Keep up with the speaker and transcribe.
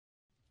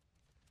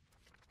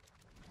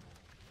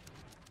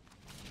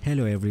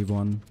Hello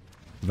everyone,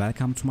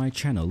 welcome to my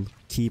channel,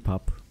 keep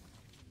up.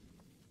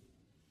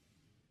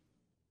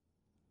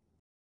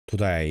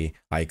 Today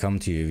I come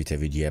to you with a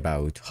video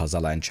about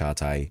Hazal and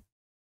Cagatay.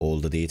 All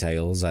the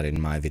details are in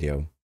my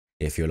video.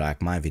 If you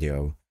like my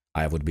video,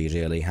 I would be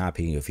really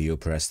happy if you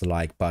press the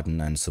like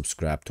button and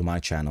subscribe to my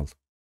channel.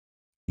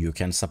 You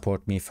can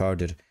support me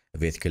further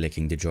with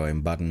clicking the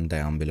join button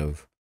down below.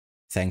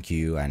 Thank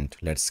you, and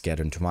let's get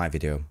into my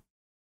video.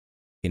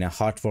 In a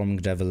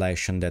heartwarming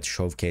revelation that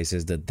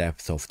showcases the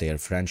depth of their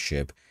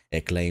friendship,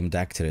 acclaimed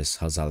actress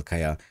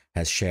Hazal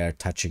has shared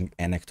touching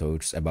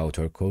anecdotes about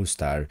her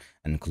co-star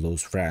and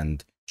close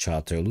friend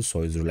Cagatay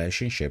Ulusoy's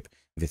relationship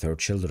with her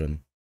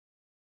children.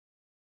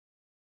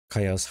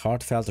 Kaya's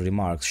heartfelt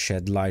remarks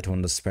shed light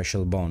on the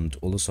special bond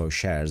Ulusoy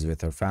shares with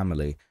her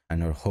family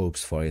and her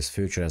hopes for his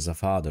future as a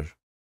father.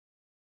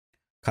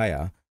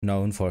 Kaya,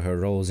 known for her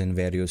roles in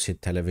various hit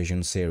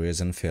television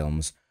series and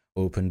films,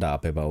 opened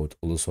up about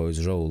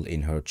Ulusoy's role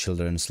in her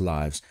children's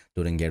lives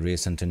during a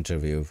recent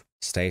interview,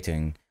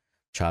 stating,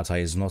 "Cagatay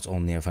is not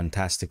only a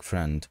fantastic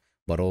friend,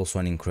 but also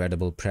an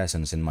incredible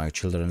presence in my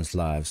children's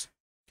lives.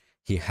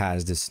 He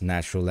has this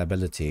natural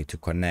ability to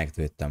connect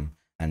with them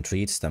and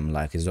treats them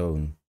like his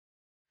own.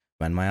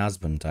 When my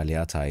husband,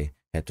 Aliatay,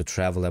 had to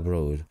travel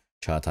abroad,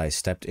 Cagatay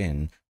stepped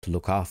in to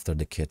look after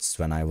the kids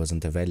when I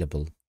wasn't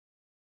available."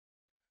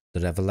 The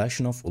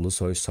revelation of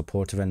Ulusoy's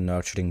supportive and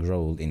nurturing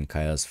role in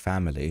Kaya's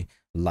family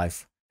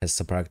life has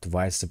sparked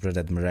widespread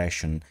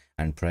admiration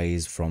and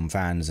praise from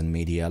fans and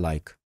media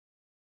alike.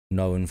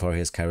 Known for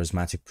his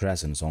charismatic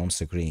presence on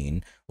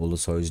screen,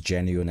 Ulusoy's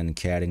genuine and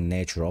caring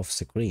nature off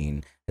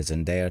screen has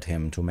endeared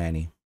him to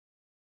many.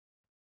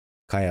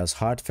 Kaya's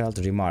heartfelt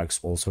remarks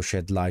also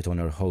shed light on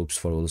her hopes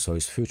for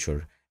Ulusoy's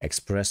future,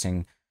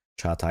 expressing,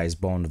 "Cagatay's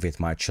bond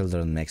with my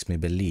children makes me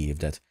believe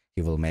that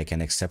he will make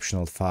an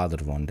exceptional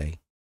father one day.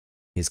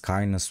 His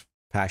kindness,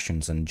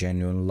 passions, and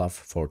genuine love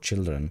for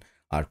children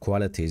are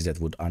qualities that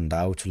would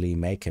undoubtedly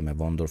make him a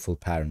wonderful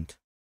parent."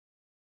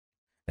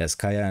 As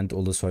Kaya and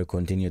Ulusoy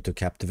continue to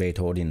captivate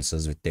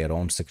audiences with their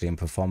on-screen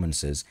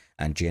performances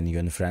and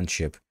genuine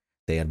friendship,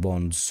 their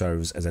bond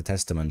serves as a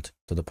testament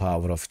to the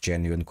power of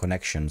genuine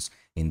connections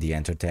in the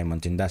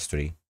entertainment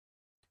industry.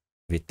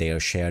 With their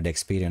shared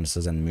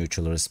experiences and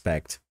mutual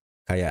respect,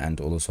 Kaya and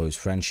Ulusoy's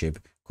friendship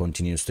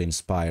continues to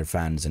inspire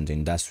fans and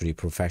industry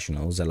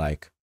professionals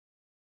alike.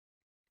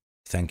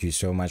 Thank you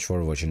so much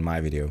for watching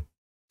my video.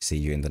 See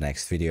you in the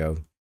next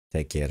video.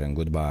 Take care and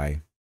goodbye.